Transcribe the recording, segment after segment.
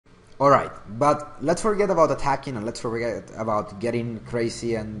Alright, but let's forget about attacking and let's forget about getting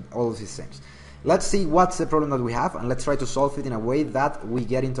crazy and all of these things. Let's see what's the problem that we have and let's try to solve it in a way that we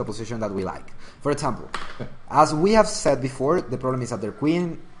get into a position that we like. For example, as we have said before, the problem is that their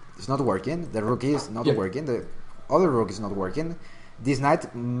queen is not working, the rook is not working, the other rook is not working. This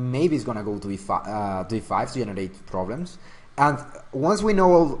knight maybe is gonna go to e5 to generate problems. And once we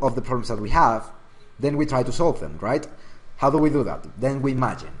know all of the problems that we have, then we try to solve them, right? How do we do that? Then we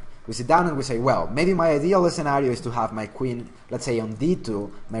imagine. We sit down and we say, well, maybe my ideal scenario is to have my queen, let's say on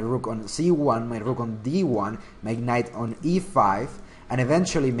d2, my rook on c1, my rook on d1, my knight on e5, and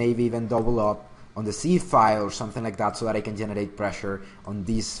eventually maybe even double up on the c file or something like that so that I can generate pressure on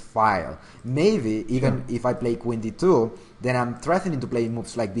this file. Maybe even if I play queen d2, then I'm threatening to play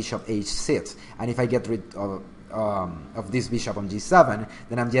moves like bishop h6, and if I get rid of this bishop on g7,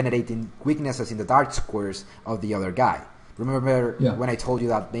 then I'm generating weaknesses in the dark squares of the other guy. Remember when I told you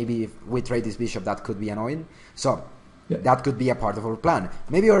that maybe if we trade this bishop, that could be annoying? So that could be a part of our plan.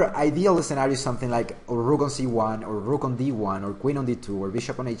 Maybe our ideal scenario is something like rook on c1, or rook on d1, or queen on d2, or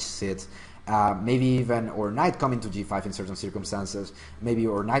bishop on h6, maybe even or knight coming to g5 in certain circumstances, maybe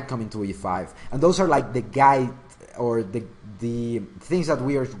or knight coming to e5. And those are like the guide or the things that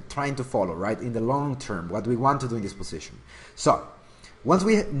we are trying to follow, right, in the long term, what we want to do in this position. So once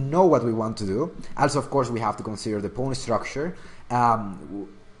we know what we want to do, also of course we have to consider the pawn structure.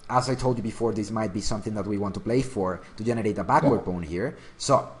 As I told you before, this might be something that we want to play for to generate a backward pawn here.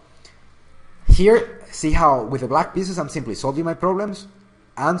 So here, see how with the black pieces I'm simply solving my problems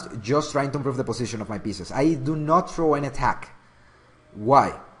and just trying to improve the position of my pieces. I do not throw an attack.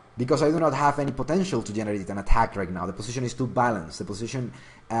 Why? Because I do not have any potential to generate an attack right now. The position is too balanced. The position,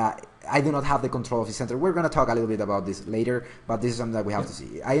 I do not have the control of the center. We're going to talk a little bit about this later, but this is something that we have to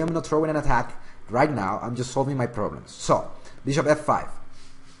see. I am not throwing an attack right now. I'm just solving my problems. So, bishop f5.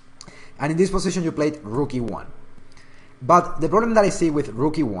 And in this position you played rook e1. But the problem that I see with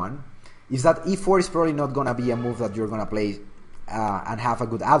rook e1 is that e4 is probably not going to be a move that you're going to play and have a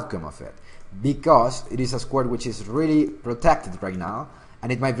good outcome of it. Because it is a square which is really protected right now.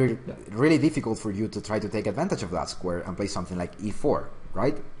 And it might be really difficult for you to try to take advantage of that square and play something like e4,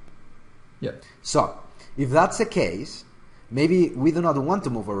 right? Yeah. So, if that's the case, maybe we do not want to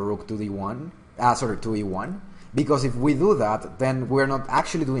move our rook to d1, to e1, because if we do that, then we're not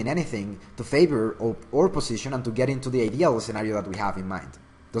actually doing anything to favor our position and to get into the ideal scenario that we have in mind.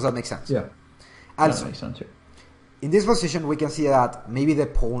 Does that make sense? Yeah. Also, that makes sense, yeah. In this position, we can see that maybe the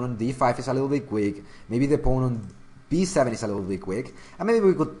pawn on d5 is a little bit quick, maybe the pawn on b7 is a little bit quick, and maybe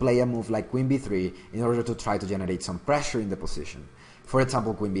we could play a move like queen b3 in order to try to generate some pressure in the position. For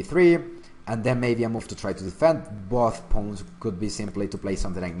example, queen b3, and then maybe a move to try to defend. Both pawns could be simply to play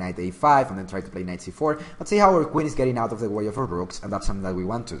something like knight a5 and then try to play knight c4. Let's see how our queen is getting out of the way of our rooks, and that's something that we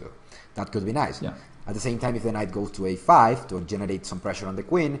want to do. That could be nice. Yeah. At the same time, if the knight goes to a5 to generate some pressure on the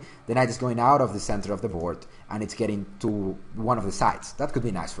queen, the knight is going out of the center of the board and it's getting to one of the sides. That could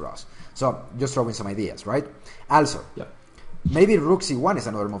be nice for us. So, just throwing some ideas, right? Also, maybe rook c1 is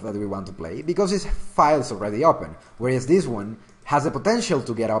another move that we want to play because this file is already open, whereas this one has the potential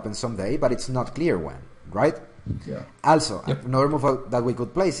to get open someday, but it's not clear when, right? Yeah. Also, another move that we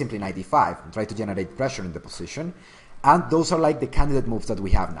could play is simply knight e5 and try to generate pressure in the position. And those are like the candidate moves that we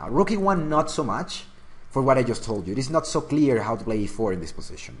have now. Rook e1 not so much, for what I just told you. It is not so clear how to play e4 in this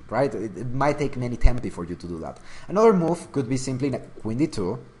position, right? It might take many tempi for you to do that. Another move could be simply queen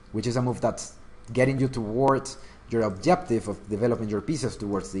d2, which is a move that's getting you towards your objective of developing your pieces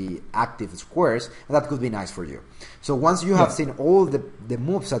towards the active squares, and that could be nice for you. So once you have seen all the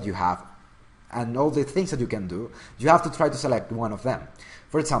moves that you have and all the things that you can do, you have to try to select one of them.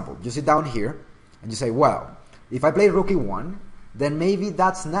 For example, you sit down here and you say, well, if I play rook e1, then maybe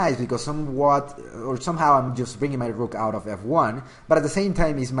that's nice because somehow I'm just bringing my rook out of f1, but at the same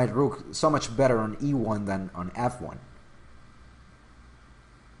time is my rook so much better on e1 than on f1?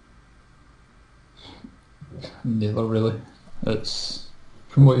 Neither really. It's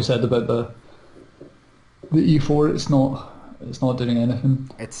from what you said about the e4. It's not doing anything.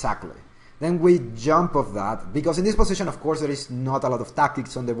 Exactly. Then we jump off that, because in this position, of course, there is not a lot of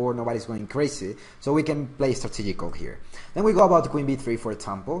tactics on the board, nobody's going crazy, so we can play strategical here. Then we go about queen b3, for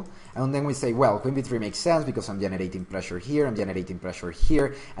example, and then we say, well, queen b3 makes sense because I'm generating pressure here, I'm generating pressure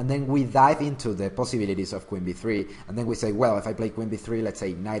here, and then we dive into the possibilities of queen b3, and then we say, well, if I play queen b3, let's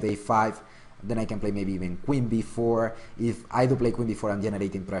say knight a5, then I can play maybe even queen b4. If I do play queen b4, I'm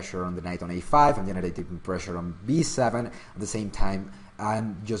generating pressure on the knight on a5, I'm generating pressure on b7, at the same time,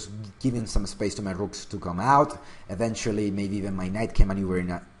 I'm just giving some space to my rooks to come out. Eventually, maybe even my knight can maneuver in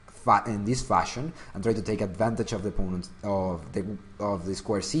a in this fashion and try to take advantage of the opponent of the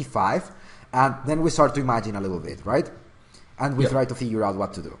square c5, and then we start to imagine a little bit, right? And we try to figure out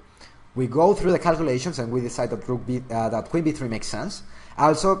what to do. We go through the calculations and we decide that that queen b3 makes sense.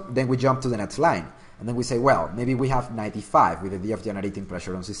 Also, then we jump to the next line. And then we say, well, maybe we have knight e5 with the idea of generating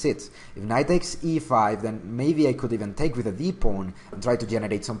pressure on c6. If knight takes e5, then maybe I could even take with the d pawn and try to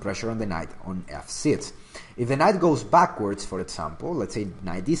generate some pressure on the knight on f6. If the knight goes backwards, for example, let's say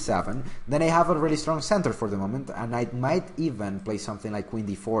knight d7, then I have a really strong center for the moment, and I might even play something like queen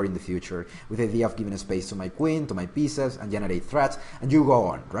d4 in the future with the idea of giving a space to my queen, to my pieces, and generate threats, and you go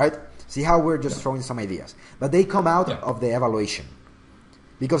on, right? See how we're just throwing some ideas. But they come out of the evaluation.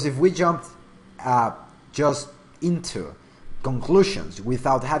 Because if we jumped just into conclusions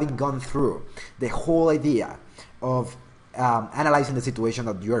without having gone through the whole idea of analyzing the situation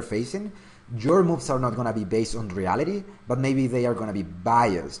that you're facing, your moves are not going to be based on reality, but maybe they are going to be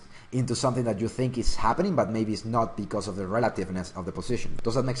biased into something that you think is happening, but maybe it's not because of the relativeness of the position.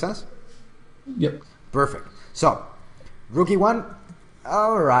 Does that make sense? Yep. Perfect. So, rook e1,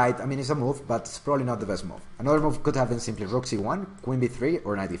 alright, I mean it's a move, but it's probably not the best move. Another move could have been simply rook c1, queen b3,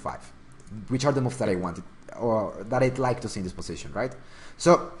 or knight e5, which are the moves that I wanted, or that I'd like to see in this position, right?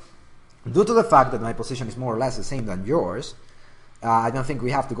 So, due to the fact that my position is more or less the same than yours, I don't think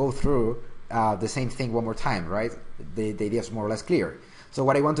we have to go through the same thing one more time, right? The idea is more or less clear. So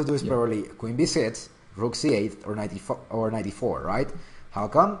what I want to do is probably queen b6, rook c8, or knight e4, right? How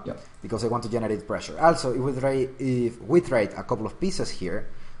come? Because I want to generate pressure. Also, if we trade a couple of pieces here,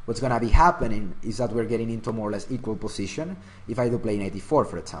 what's going to be happening is that we're getting into a more or less equal position if I do play knight e4,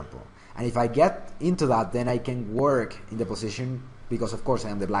 for example. And if I get into that, then I can work in the position, because of course I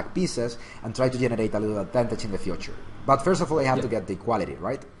am the black pieces, and try to generate a little advantage in the future. But first of all, I have to get the equality,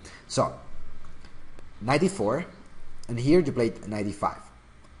 right? So, knight e4, and here you played knight e5.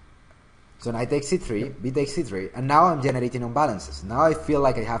 So knight takes c3, b takes c3, and now I'm generating imbalances. Now I feel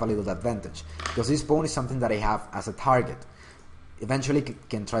like I have a little advantage, because this pawn is something that I have as a target. Eventually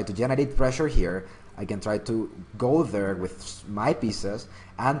can try to generate pressure here, I can try to go there with my pieces,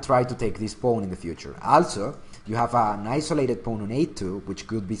 and try to take this pawn in the future. Also, you have an isolated pawn on a2, which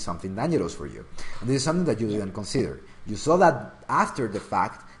could be something dangerous for you. And this is something that you didn't consider. You saw that after the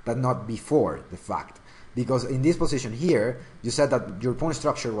fact, but not before the fact. Because in this position here, you said that your pawn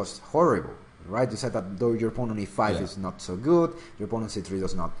structure was horrible, right? You said that though your pawn on e5 is not so good, your pawn on c3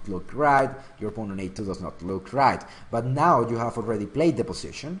 does not look right, your pawn on a2 does not look right. But now you have already played the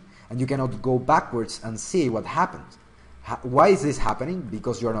position, and you cannot go backwards and see what happens. Why is this happening?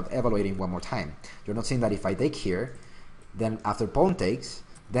 Because you're not evaluating one more time. You're not seeing that if I take here, then after pawn takes,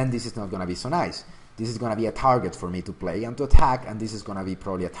 then this is not going to be so nice. This is going to be a target for me to play and to attack, and this is going to be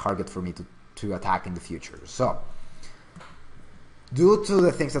probably a target for me to attack in the future. So, due to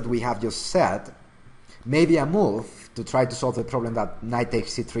the things that we have just said, maybe a move to try to solve the problem that knight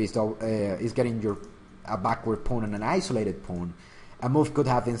takes c3 is getting a backward pawn and an isolated pawn, a move could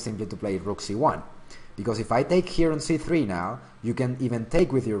have been simply to play rook c1. Because if I take here on c3 now, you can even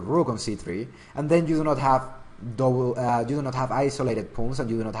take with your rook on c3, and then you do not have you do not have isolated pawns, and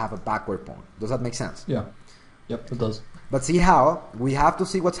you do not have a backward pawn. Does that make sense? Yeah. Yep, it does. But see how we have to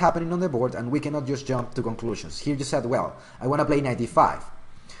see what's happening on the board, and we cannot just jump to conclusions. Here you said, well, I want to play knight e5.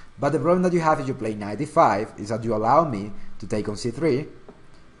 But the problem that you have if you play knight e5 is that you allow me to take on c3,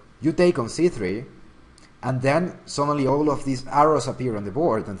 you take on c3, and then suddenly all of these arrows appear on the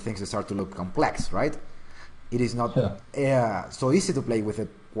board and things start to look complex, right? It is not so easy to play with the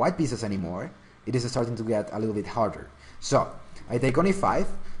white pieces anymore. It is starting to get a little bit harder. So, I take on e5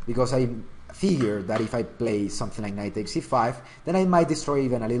 because I figure that if I play something like knight takes e5, then I might destroy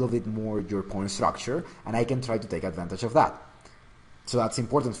even a little bit more your pawn structure, and I can try to take advantage of that. So that's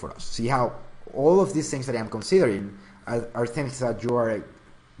important for us. See how all of these things that I am considering are things that you are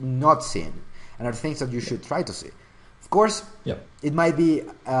not seeing, and are things that you should try to see. Of course, it might be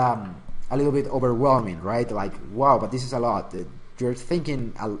a little bit overwhelming, right? Like, wow, but this is a lot. You're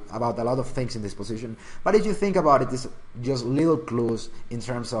thinking about a lot of things in this position, but if you think about it, it's just little clues in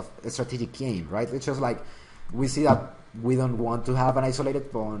terms of a strategic game, right? It's just like we see that we don't want to have an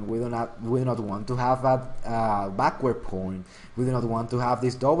isolated pawn, we do not want to have a backward pawn, we do not want to have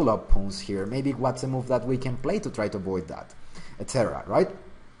these double up pawns here. Maybe what's a move that we can play to try to avoid that, etc., right?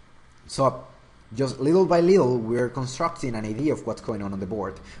 So just little by little, we're constructing an idea of what's going on the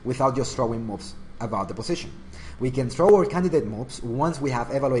board without just throwing moves about the position. We can throw our candidate moves once we have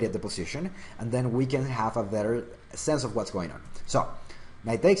evaluated the position, and then we can have a better sense of what's going on. So,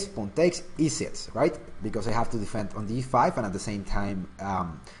 knight takes, pawn takes, e6, right? Because I have to defend on the e5, and at the same time,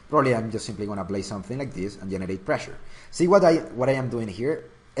 probably I'm just simply going to play something like this and generate pressure. See what I am doing here?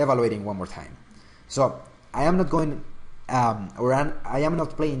 evaluating one more time. So I am not going, I am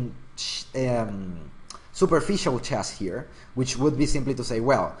not playing superficial chess here, which would be simply to say,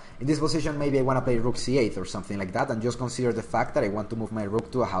 well, in this position maybe I want to play rook c8 or something like that, and just consider the fact that I want to move my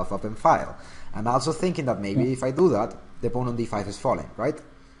rook to a half open file. I'm also thinking that maybe if I do that, the pawn on d5 is falling, right?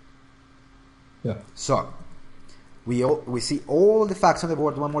 Yeah. So we see all the facts on the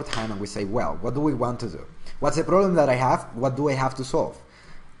board one more time, and we say, well, what do we want to do? What's the problem that I have? What do I have to solve?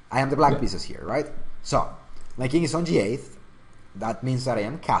 I am the black pieces here, right? So my king is on g8. That means that I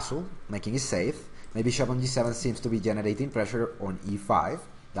am castle. My king is safe. My bishop on g7 seems to be generating pressure on e5.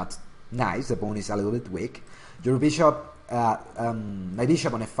 That's nice. The pawn is a little bit weak. Your bishop, my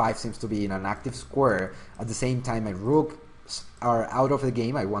bishop on f5 seems to be in an active square. At the same time, my rooks are out of the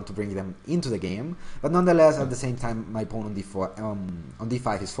game. I want to bring them into the game, but nonetheless, at the same time, my pawn on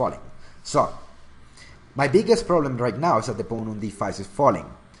d5 is falling. So my biggest problem right now is that the pawn on d5 is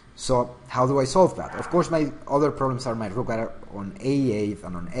falling. So how do I solve that? Of course, my other problems are my rook are on a8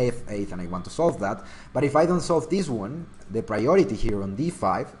 and on f8, and I want to solve that. But if I don't solve this one, the priority here on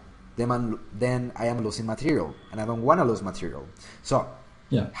d5, then I am losing material, and I don't want to lose material. So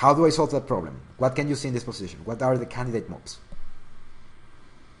how do I solve that problem? What can you see in this position? What are the candidate moves?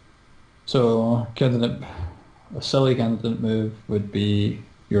 So a silly candidate move would be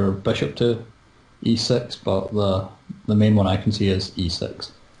your bishop to e6, but the main one I can see is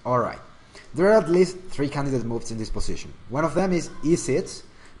e6. Alright, there are at least 3 candidate moves in this position. One of them is e6,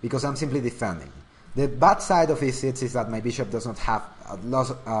 because I'm simply defending. The bad side of e6 is that my bishop does not have a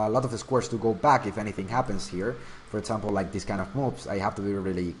lot of squares to go back if anything happens here. For example, like this kind of moves, I have to be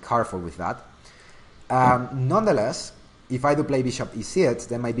really careful with that. Nonetheless, if I do play bishop e6,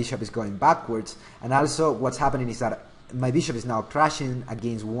 then my bishop is going backwards, and also what's happening is that my bishop is now crashing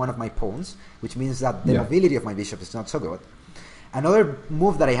against one of my pawns, which means that the mobility of my bishop is not so good. Another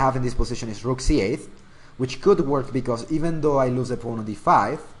move that I have in this position is rook c8, which could work because even though I lose a pawn on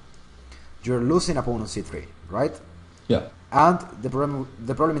d5, you're losing a pawn on c3, right? Yeah. And the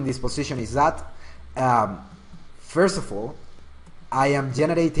problem in this position is that, first of all, I am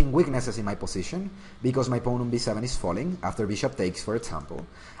generating weaknesses in my position because my pawn on b7 is falling after bishop takes, for example.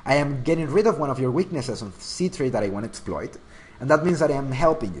 I am getting rid of one of your weaknesses on c3 that I want to exploit, and that means that I am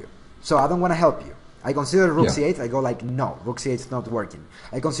helping you. So I don't want to help you. I consider rook c8, I go like, no, rook c8 is not working.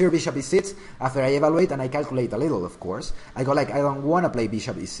 I consider bishop e6, after I evaluate and I calculate a little, of course, I go like, I don't want to play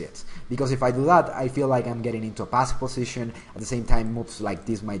bishop e6, because if I do that, I feel like I'm getting into a passive position. At the same time, moves like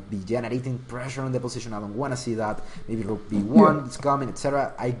this might be generating pressure on the position. I don't want to see that. Maybe rook b1 is coming,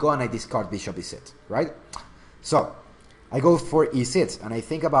 etc. I go and I discard bishop e6, right? So I go for e6, and I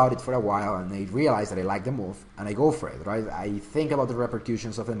think about it for a while, and I realize that I like the move, and I go for it, right? I think about the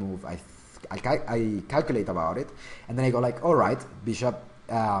repercussions of the move, I calculate about it, and then I go like, all right, bishop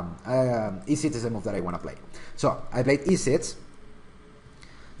e6 is a move that I want to play. So I played e6,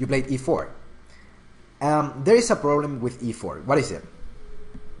 you played e4. There is a problem with e4. What is it?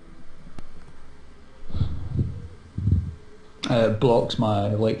 It blocks my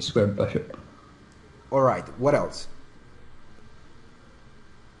light squared bishop. All right, what else?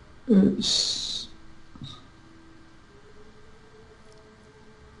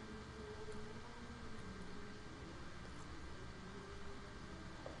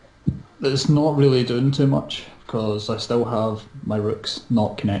 It's not really doing too much because I still have my rooks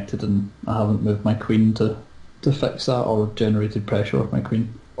not connected, and I haven't moved my queen to fix that or generated pressure off my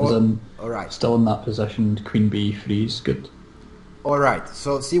queen. Alright. Still in that position, queen b3 is good. Alright,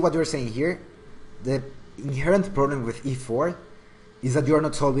 so see what you're saying here? The inherent problem with e4 is that you are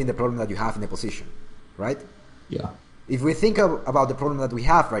not solving the problem that you have in the position, right? Yeah. If we think about the problem that we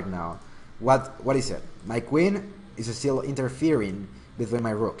have right now, what is it? My queen is still interfering between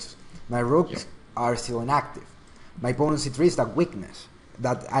my rooks. My rooks are still inactive. My pawn on c3 is that weakness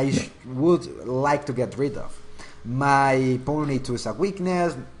that I would like to get rid of. My pawn on e2 is a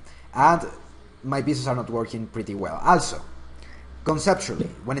weakness, and my pieces are not working pretty well. Also, conceptually,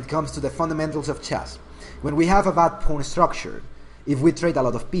 when it comes to the fundamentals of chess, when we have a bad pawn structure, if we trade a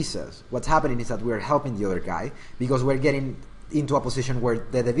lot of pieces, what's happening is that we're helping the other guy because we're getting into a position where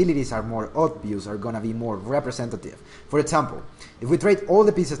the debilities are more obvious, are going to be more representative. For example, if we trade all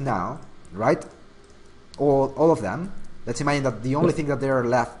the pieces now, right, all of them, let's imagine that the only thing that there are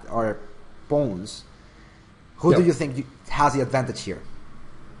left are pawns. Who do you think has the advantage here?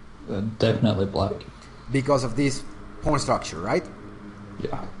 Definitely black. Because of this pawn structure, right?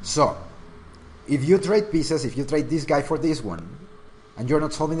 Yeah. So, if you trade pieces, if you trade this guy for this one, and you're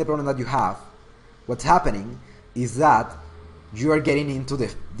not solving the problem that you have, what's happening is that you are getting into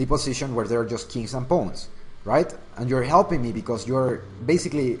the position where there are just kings and pawns. right? And you're helping me because you're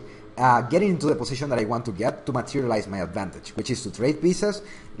basically getting into the position that I want to get to materialize my advantage, which is to trade pieces,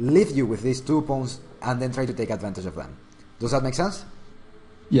 leave you with these 2 pawns, and then try to take advantage of them. Does that make sense?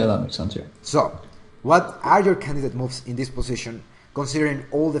 Yeah, that makes sense, yeah. So, what are your candidate moves in this position, considering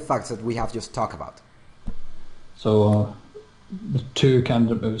all the facts that we have just talked about? So, the 2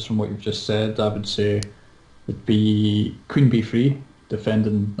 candidate moves from what you've just said, I would say, would be Queen B3,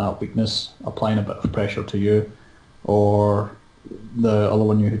 defending that weakness, applying a bit of pressure to you, or the other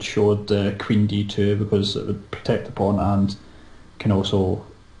one you had showed, Queen D2, because it would protect the pawn and can also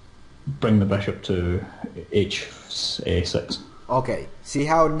bring the bishop to H6. Okay, see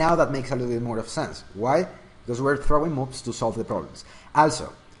how now that makes a little bit more of sense. Why? Because we're throwing moves to solve the problems.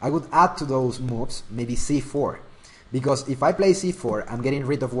 Also, I would add to those moves maybe C4, because if I play C4, I'm getting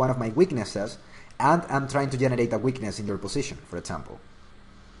rid of one of my weaknesses, and I'm trying to generate a weakness in your position, for example.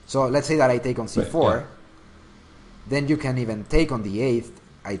 So let's say that I take on C4, Right, yeah. Then you can even take on the 8th,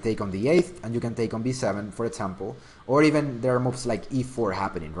 I take on the 8th, and you can take on B7, for example, or even there are moves like E4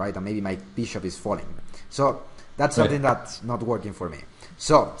 happening, right, and maybe my bishop is falling. So that's something that's not working for me.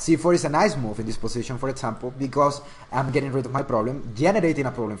 So C4 is a nice move in this position, for example, because I'm getting rid of my problem, generating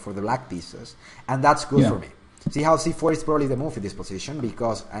a problem for the black pieces, and that's good for me. See how C4 is probably the move in this position,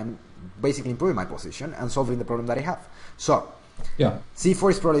 because I'm basically improving my position and solving the problem that I have. So Yeah.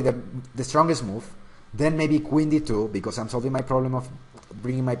 C4 is probably the strongest move. Then maybe Queen D2, because I'm solving my problem of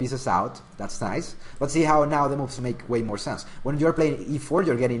bringing my pieces out. That's nice. But see how now the moves make way more sense. When you're playing E4,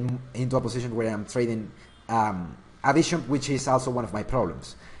 you're getting into a position where I'm trading a bishop, which is also one of my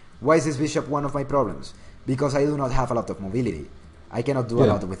problems. Why is this bishop one of my problems? Because I do not have a lot of mobility. I cannot do a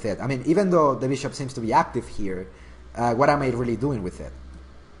lot with it. I mean, even though the bishop seems to be active here, what am I really doing with it?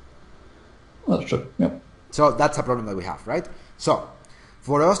 That's true, yeah. So that's a problem that we have, right? So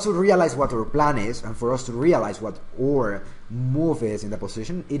for us to realize what our plan is, and for us to realize what our move is in the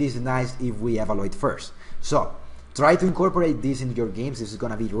position, it is nice if we evaluate first. So try to incorporate this into your games. This is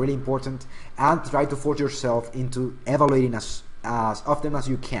going to be really important, and try to force yourself into evaluating as often as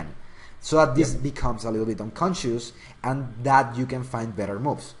you can, so that this becomes a little bit unconscious, and that you can find better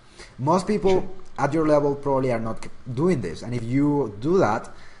moves. Most people at your level probably are not doing this, and if you do that,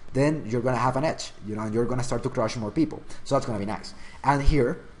 then you're going to have an edge, and you're going to start to crush more people. So that's going to be nice. And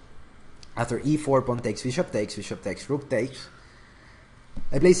here, after E4, pawn takes, bishop takes, rook takes,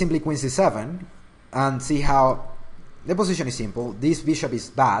 I play simply Queen C7, and see how the position is simple. This bishop is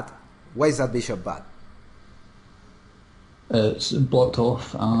bad. Why is that bishop bad? It's blocked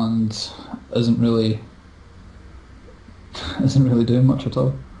off and isn't really doing much at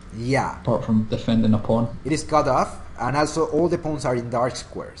all. Yeah. Apart from defending a pawn. It is cut off, and also all the pawns are in dark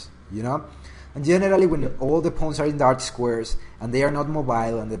squares, And generally when all the pawns are in dark squares, and they are not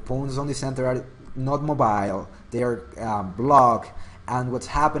mobile, and the pawns on the center are not mobile, they are blocked, and what's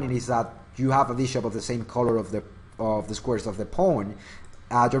happening is that you have a bishop of the same color of the squares of the pawn,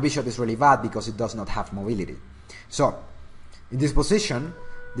 your bishop is really bad because it does not have mobility. So, in this position,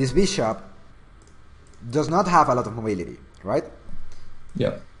 this bishop does not have a lot of mobility, right?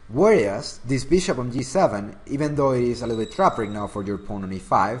 Yeah. Whereas this bishop on g7, even though it is a little bit trapped right now for your pawn on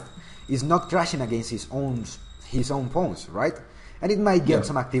e5, is not crashing against his own pawns, right? And it might get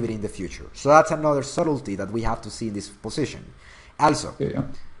some activity in the future. So that's another subtlety that we have to see in this position. Also,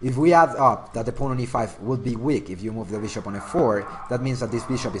 if we add up that the pawn on e5 would be weak if you move the bishop on f4, that means that this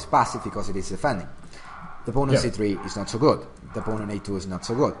bishop is passive because it is defending. The pawn on c3 is not so good. The pawn on a2 is not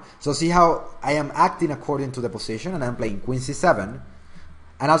so good. So see how I am acting according to the position, and I'm playing queen c7,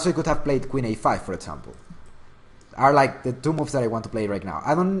 and also I could have played queen a5, for example. Are like the two moves that I want to play right now.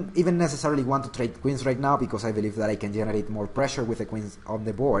 I don't even necessarily want to trade queens right now because I believe that I can generate more pressure with the queens on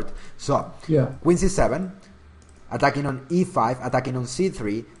the board. So, queen c7, attacking on e5, attacking on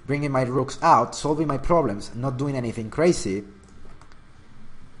c3, bringing my rooks out, solving my problems, not doing anything crazy.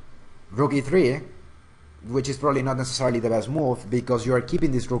 Rook e3, which is probably not necessarily the best move because you are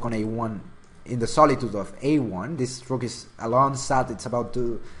keeping this rook on a1 in the solitude of a1. This rook is alone, sad, it's about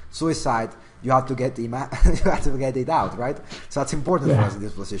to suicide. You have to get it out, right? So that's important for us in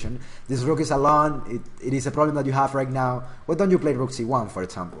this position. This rook is alone. It is a problem that you have right now. Why don't you play rook c1, for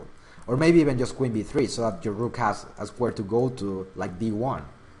example? Or maybe even just queen b3, so that your rook has a square to go to, like d1.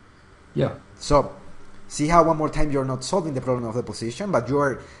 Yeah. So, see how one more time you're not solving the problem of the position, but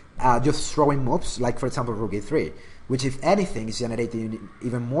you're just throwing moves, like for example rook e3, which if anything is generating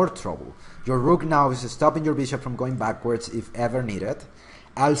even more trouble. Your rook now is stopping your bishop from going backwards if ever needed.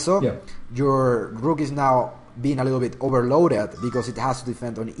 Also, your rook is now being a little bit overloaded because it has to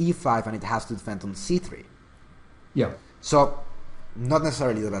defend on e5 and it has to defend on c3. Yeah. So, not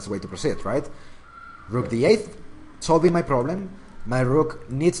necessarily the best way to proceed, right? Rook d8, solving my problem. My rook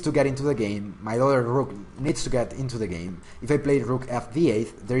needs to get into the game. My other rook needs to get into the game. If I play rook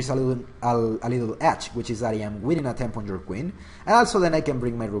f8, there is a little edge, which is that I am winning a tempo on your queen, and also then I can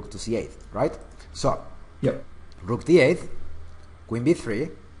bring my rook to c8, right? So, Yep. rook d8, queen b3,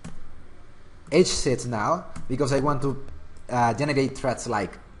 h6 now, because I want to generate threats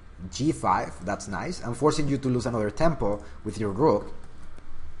like g5, that's nice. I'm forcing you to lose another tempo with your rook.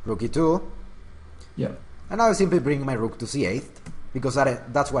 Rook e2, Yep. and now I simply bring my rook to c8, because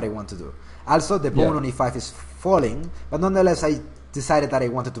that's what I want to do. Also, the pawn on e5 is falling, but nonetheless I decided that I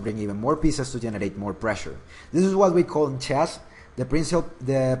wanted to bring even more pieces to generate more pressure. This is what we call in chess the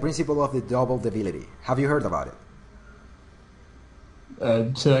principle of the double debility. Have you heard about it?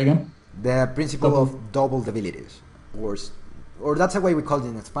 Say that again? The principle of double debilities. Or that's the way we call it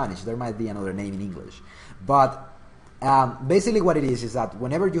in Spanish. There might be another name in English. But basically what it is that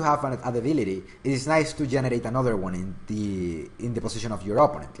whenever you have a debility, it is nice to generate another one in the position of your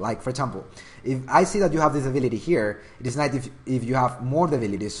opponent. Like, for example, if I see that you have this ability here, it is nice if you have more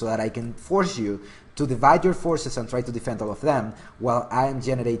debilities, so that I can force you to divide your forces and try to defend all of them, while I am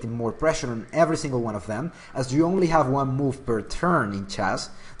generating more pressure on every single one of them. As you only have one move per turn in chess,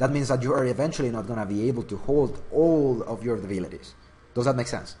 that means that you are eventually not going to be able to hold all of your debilities. Does that make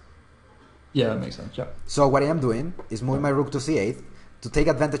sense? Yeah, that makes sense, yeah. So what I am doing is moving my rook to c8 to take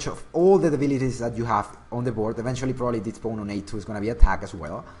advantage of all the debilities that you have on the board. Eventually, probably this pawn on a2 is going to be attacked as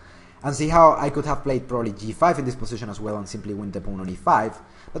well. And see how I could have played probably g5 in this position as well and simply win the pawn on e5.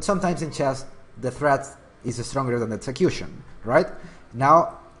 But sometimes in chess, the threat is stronger than the execution, right?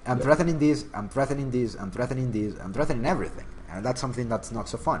 Now, I'm threatening this, I'm threatening this, I'm threatening this, I'm threatening everything. And that's something that's not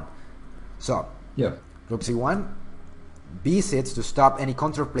so fun. So, rook c1, b6 to stop any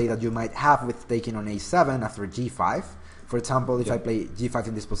counterplay that you might have with taking on a7 after g5. For example, if I play g5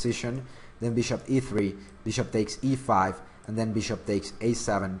 in this position, then bishop e3, bishop takes e5, and then bishop takes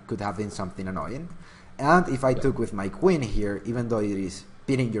a7 could have been something annoying. And if I took with my queen here, even though it is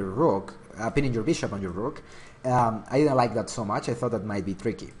pinning your rook, pinning your bishop on your rook, I didn't like that so much. I thought that might be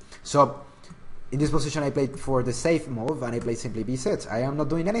tricky. So in this position I played for the safe move, and I played simply b6. I am not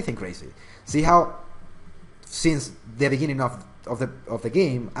doing anything crazy. See how since the beginning of the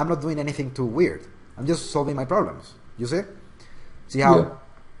game, I'm not doing anything too weird. I'm just solving my problems. You see? See how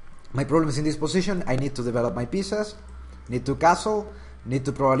my problems in this position, I need to develop my pieces, need to castle, need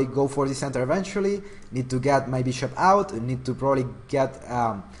to probably go for the center eventually, need to get my bishop out, need to probably get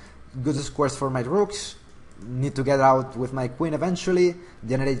good squares for my rooks, need to get out with my queen eventually,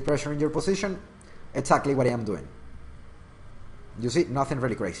 generate pressure in your position. Exactly what I am doing. You see? Nothing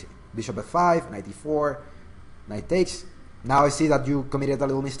really crazy. Bishop f5, knight e4, knight takes. Now I see that you committed a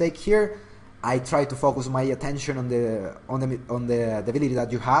little mistake here. I try to focus my attention on the ability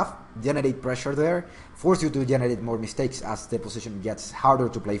that you have, generate pressure there, force you to generate more mistakes as the position gets harder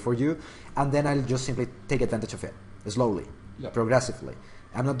to play for you, and then I'll just simply take advantage of it, slowly, progressively.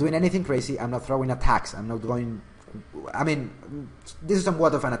 I'm not doing anything crazy, I'm not throwing attacks, I'm not going... I mean, this is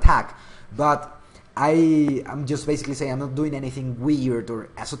somewhat of an attack, but I'm just basically saying I'm not doing anything weird or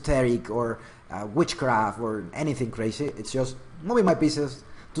esoteric or witchcraft or anything crazy. It's just moving my pieces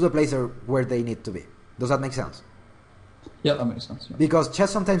to the place where they need to be. Does that make sense? Yeah, that makes sense. Yeah. Because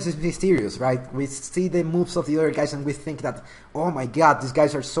chess sometimes is mysterious, right? We see the moves of the other guys and we think that, oh my god, these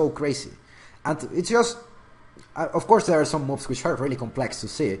guys are so crazy. And it's just, of course there are some moves which are really complex to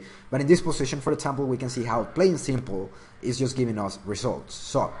see, but in this position, for example, we can see how plain simple is just giving us results.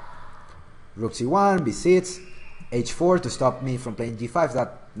 So, rook c1, b6, h4 to stop me from playing g5,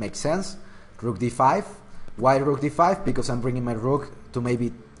 that makes sense. Rook d5. Why rook d5? Because I'm bringing my rook to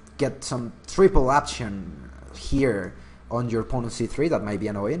maybe get some triple action here on your pawn on c3, that might be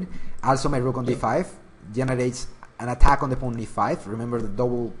annoying. Also my rook on d5 generates an attack on the pawn on e5. Remember the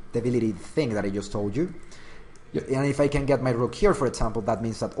double debility thing that I just told you? And if I can get my rook here, for example, that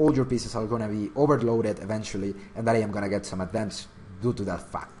means that all your pieces are going to be overloaded eventually, and that I am going to get some advantage due to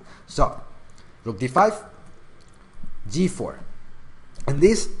that fact. So, rook d5, g4. And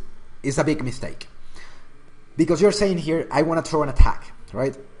this is a big mistake. Because you're saying here, I want to throw an attack,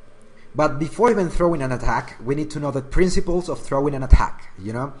 right? But before even throwing an attack, we need to know the principles of throwing an attack,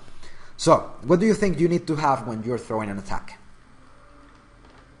 you know? So, what do you think you need to have when you're throwing an attack?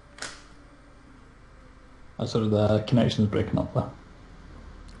 Sort of the connections breaking up there.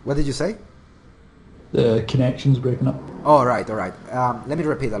 What did you say? The connections breaking up. Oh, right, all right. Let me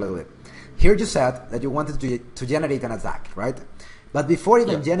repeat a little bit. Here you said that you wanted to generate an attack, right? But before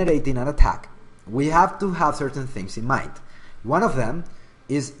even generating an attack, we have to have certain things in mind. One of them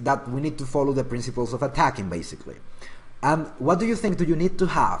is that we need to follow the principles of attacking, basically. And what do you think do you need to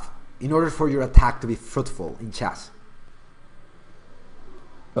have in order for your attack to be fruitful in chess?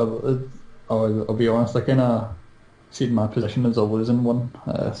 I'll be honest, I kind of seen my position as a losing one,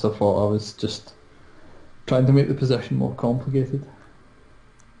 so I thought I was just trying to make the position more complicated.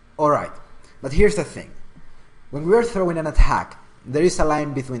 Alright, but here's the thing. When we're throwing an attack, there is a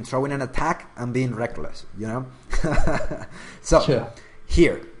line between throwing an attack and being reckless, you know? So, Sure.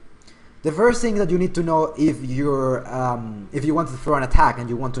 Here, the first thing that you need to know if you want to throw an attack and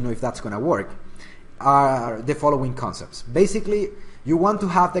you want to know if that's going to work are the following concepts. Basically, you want to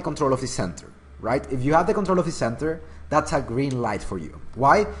have the control of the center, right? If you have the control of the center, that's a green light for you.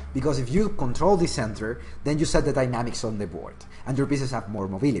 Why? Because if you control the center, then you set the dynamics on the board and your pieces have more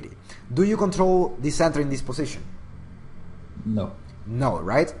mobility. Do you control the center in this position? No. No,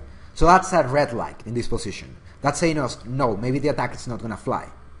 right? So that's a red light in this position. That's saying us, no, maybe the attack is not going to fly,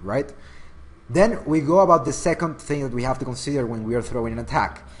 right? Then we go about the second thing that we have to consider when we are throwing an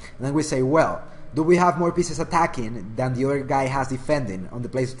attack. And then we say, well, do we have more pieces attacking than the other guy has defending on the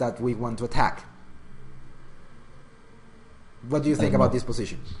place that we want to attack? What do you think about this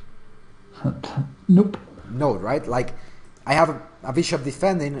position? Nope. No, right? Like, I have a bishop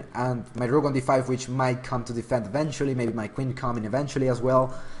defending and my rook on d5, which might come to defend eventually, maybe my queen coming eventually as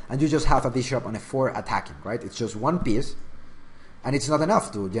well, and you just have a bishop on f4 attacking, right? It's just one piece, and it's not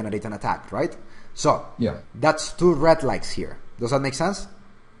enough to generate an attack, right? So, Yeah. that's two red lights here. Does that make sense?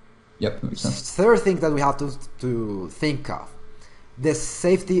 Yep, makes sense. Third thing that we have to think of, the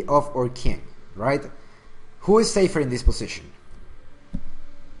safety of our king, right? Who is safer in this position?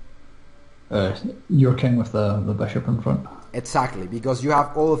 Your king with the bishop in front. Exactly, because you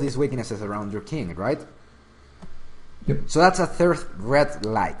have all of these weaknesses around your king, right? Yep. So that's a third red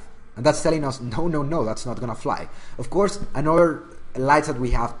light. And that's telling us, no, that's not going to fly. Of course, another lights that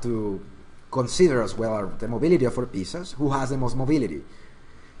we have to consider as well are the mobility of our pieces. Who has the most mobility?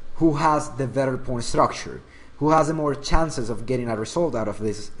 Who has the better pawn structure? Who has the more chances of getting a result out of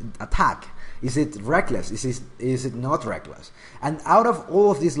this attack? Is it reckless? Is it not reckless? And out of all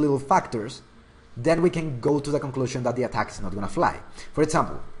of these little factors, then we can go to the conclusion that the attack is not going to fly. For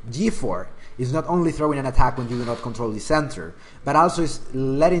example, g4 is not only throwing an attack when you do not control the center, but also is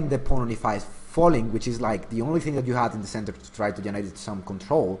letting the pawn on e5 falling, which is like the only thing that you had in the center to try to generate some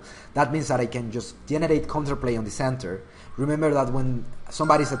control. That means that I can just generate counterplay on the center. Remember that when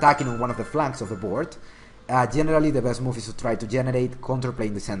somebody is attacking on one of the flanks of the board, generally the best move is to try to generate counterplay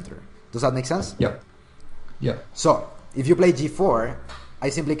in the center. Does that make sense? Yep. Yeah. So, if you play g4, I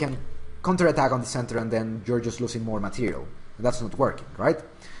simply can counterattack on the center and then you're just losing more material. That's not working, right?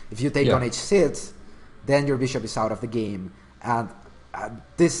 If you take on h6, then your bishop is out of the game, and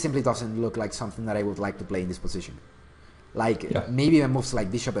this simply doesn't look like something that I would like to play in this position. Like, maybe even moves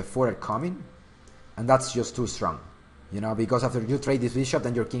like bishop f4 are coming, and that's just too strong. You know, because after you trade this bishop,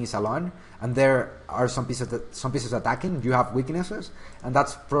 then your king is alone, and there are some pieces attacking. You have weaknesses, and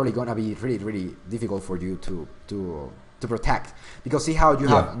that's probably gonna be really, really difficult for you to protect. Because see how you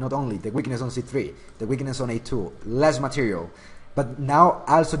have not only the weakness on c3, the weakness on a2, less material, but now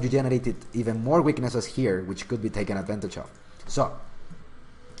also you generated even more weaknesses here, which could be taken advantage of. So,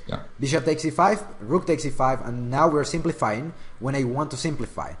 bishop takes e5, rook takes e5, and now we're simplifying when I want to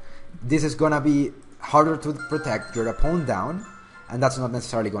simplify. This is gonna be harder to protect, your opponent down, and that's not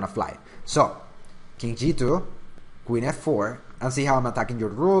necessarily gonna fly. So, king g2, queen f4, and see how I'm attacking your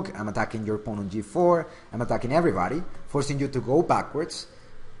rook, I'm attacking your pawn on g4, I'm attacking everybody, forcing you to go backwards,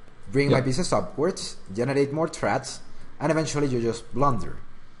 bring my pieces upwards, generate more threats, and eventually you just blunder,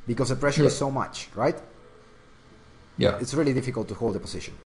 because the pressure is so much, right? Yeah. It's really difficult to hold the position.